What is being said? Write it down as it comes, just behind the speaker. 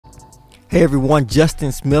Hey everyone,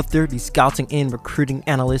 Justin Smith here, the scouting and recruiting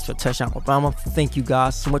analyst for Touchdown Alabama. Thank you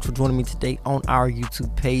guys so much for joining me today on our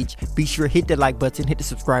YouTube page. Be sure to hit that like button, hit the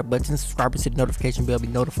subscribe button, subscribe to the notification bell, be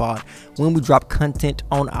notified when we drop content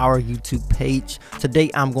on our YouTube page. Today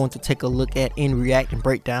I'm going to take a look at and react and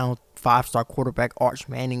break down five-star quarterback Arch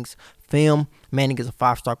Manning's film. Manning is a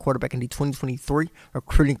five-star quarterback in the 2023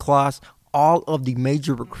 recruiting class. All of the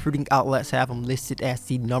major recruiting outlets have him listed as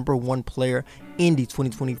the #1 player in the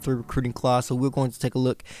 2023 recruiting class. So we're going to take a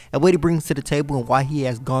look at what he brings to the table and why he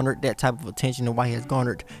has garnered that type of attention and why he has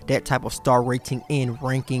garnered that type of star rating and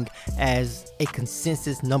ranking as a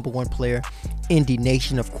consensus #1 player in the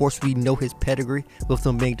nation. Of course, we know his pedigree with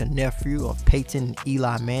him being the nephew of Peyton and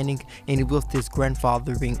Eli Manning, and with his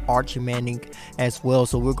grandfather being Archie Manning as well.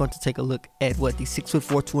 So we're going to take a look at what the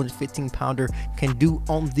 6'4", 215-pounder can do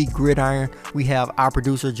on the gridiron. We have our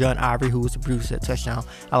producer John Ivory, who was the producer at Touchdown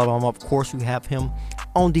Alabama. Of course, we have him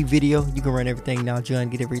on the video. You can run everything now, John,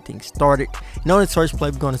 get everything started. And on the first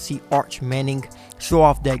play, we're going to see Arch Manning show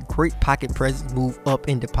off that great pocket presence, move up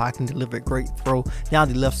in the pocket and deliver a great throw down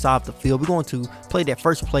the left side of the field. We're going to play that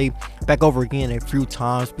first play back over again a few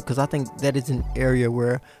times because I think that is an area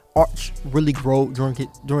where Arch really grew during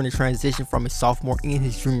the transition from his sophomore and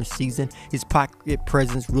his junior season. His pocket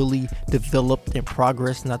presence really developed and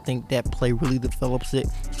progressed, and I think that play really develops it,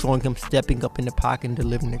 showing him stepping up in the pocket and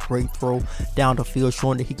delivering a great throw down the field,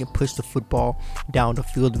 showing that he can push the football down the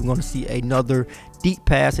field. We're going to see another deep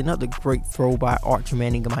pass, another great throw by Arch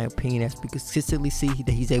Manning, in my opinion, as we consistently see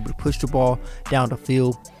that he's able to push the ball down the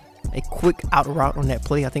field. A quick out route on that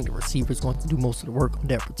play. I think the receiver is going to do most of the work on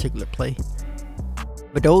that particular play.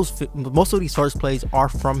 But most of these first plays are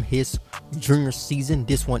from his junior season.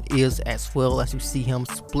 This one is as well, as you see him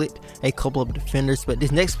split a couple of defenders. But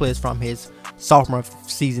this next play is from his sophomore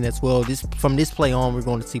season as well. From this play on, we're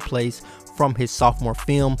going to see plays from his sophomore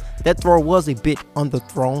film. That throw was a bit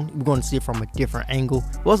underthrown. We're going to see it from a different angle.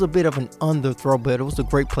 It was a bit of an underthrow, but it was a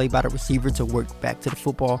great play by the receiver to work back to the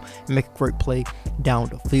football and make a great play down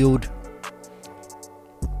the field.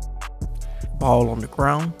 Ball on the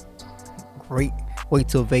ground. Great way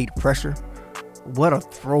to evade pressure. What a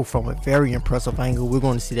throw from a very impressive angle. We're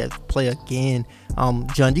going to see that play again.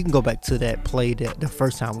 John, you can go back to that play the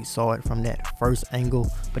first time we saw it from that first angle,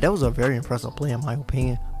 but that was a very impressive play in my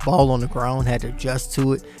opinion. Ball on the ground, had to adjust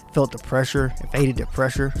to it, felt the pressure, evaded the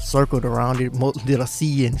pressure, circled around it, did a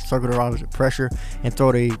C and circled around the pressure, and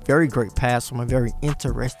threw a very great pass from a very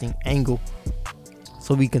interesting angle.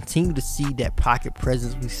 So we continue to see that pocket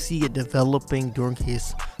presence. We see it developing during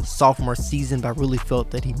his sophomore season, but I really felt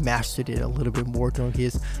that he mastered it a little bit more during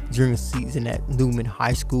his junior season at Newman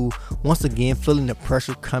High School. Once again, feeling the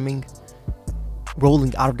pressure coming,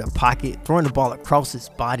 rolling out of the pocket, throwing the ball across his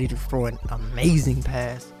body to throw an amazing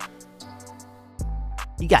pass.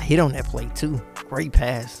 He got hit on that play too. Great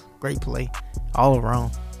pass, great play all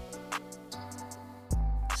around.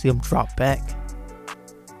 See him drop back.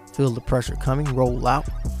 Feel the pressure coming, roll out,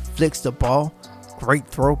 flicks the ball, great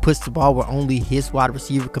throw, puts the ball where only his wide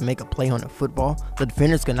receiver could make a play on the football. The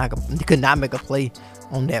defenders could not make a play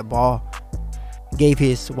on that ball. Gave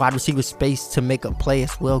his wide receiver space to make a play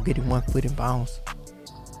as well, getting 1 foot in bounds.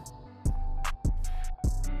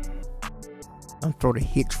 I'm throwing a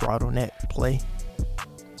hitch route on that play.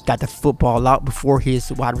 Got the football out before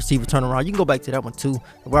his wide receiver turn around. You can go back to that one too.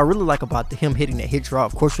 What I really like about him hitting that hitch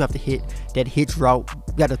route, of course you have to hit that hitch route.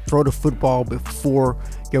 You got to throw the football before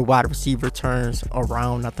your wide receiver turns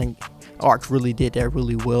around. I think Arch really did that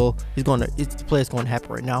really well. The play is going to happen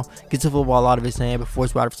right now. Gets the football out of his hand before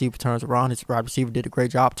his wide receiver turns around. His wide receiver did a great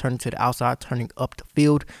job turning to the outside, turning up the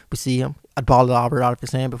field. We see him, a ball out of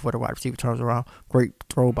his hand before the wide receiver turns around. Great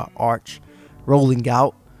throw by Arch. Rolling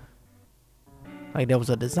out. Like that was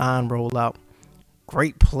a design rollout.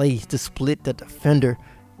 Great play to split the defender.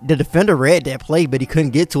 The defender read that play, but he couldn't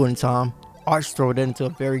get to it in time. Arch threw it into a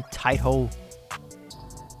very tight hole.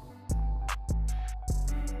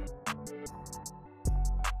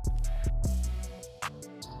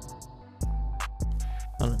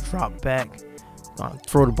 Gonna drop back. Gonna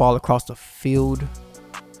throw the ball across the field.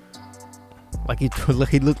 Like he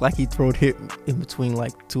looked like he threw it in between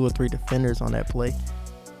like 2 or 3 defenders on that play.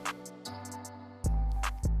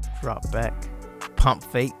 Drop back, pump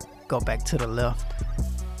fake, go back to the left.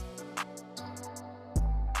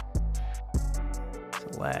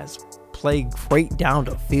 So last play, great down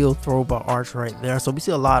the field throw by Arch right there. So we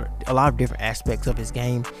see a lot of different aspects of his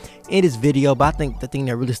game in this video, but I think the thing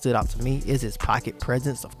that really stood out to me is his pocket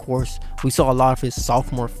presence. Of course, we saw a lot of his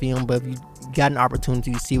sophomore film, but if you got an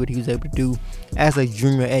opportunity to see what he was able to do as a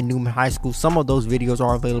junior at Newman High School. Some of those videos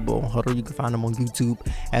are available on Huddle. You can find them on YouTube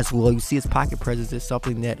as well. You see his pocket presence is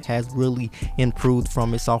something that has really improved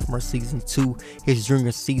from his sophomore season to his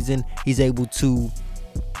junior season. He's able to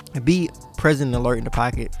be present and alert in the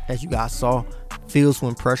pocket, as you guys saw. Feels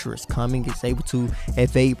when pressure is coming, is able to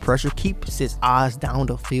evade pressure, keeps his eyes down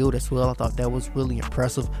the field as well. I thought that was really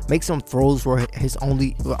impressive. Makes some throws where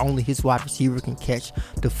only his wide receiver can catch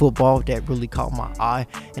the football. That really caught my eye.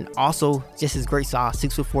 And also just his great size,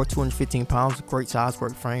 6'4", 215 pounds, great size,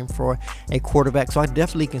 great frame for a quarterback. So I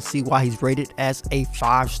definitely can see why he's rated as a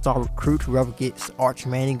 5-star recruit. Whoever gets Arch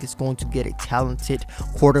Manning is going to get a talented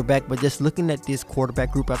quarterback. But just looking at this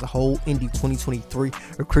quarterback group as a whole in the 2023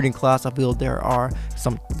 recruiting class, I feel there are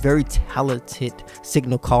some very talented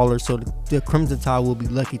signal callers, so the Crimson Tide will be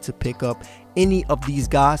lucky to pick up any of these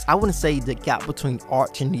guys. I wouldn't say the gap between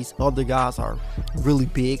Arch and these other guys are really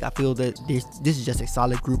big. I feel that this is just a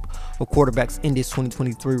solid group of quarterbacks in this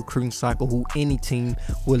 2023 recruiting cycle who any team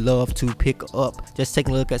would love to pick up. Just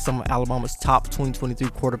taking a look at some of Alabama's top 2023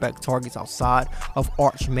 quarterback targets outside of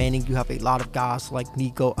Arch Manning, you have a lot of guys like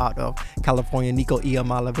Nico out of California, Nico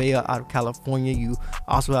Iamaleava out of California. You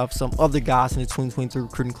also have some other guys in the 2023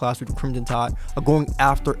 recruiting class with the Crimson Tide are going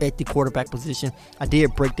after at the quarterback position. I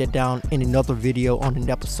did break that down in another video on an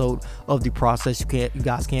episode of the process. You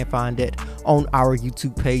guys can find it on our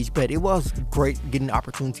YouTube page, but it was great getting the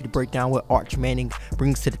opportunity to break down what Arch Manning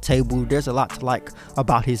brings to the table. There's a lot to like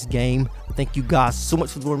about his game. Thank you guys so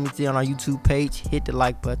much for joining me today on our YouTube page. Hit the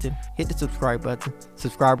like button, hit the subscribe button.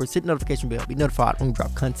 Subscribers, hit the notification bell, be notified when we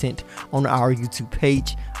drop content on our YouTube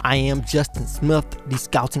page. I am Justin Smith, the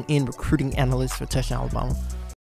scouting and recruiting analyst for Touchdown Alabama.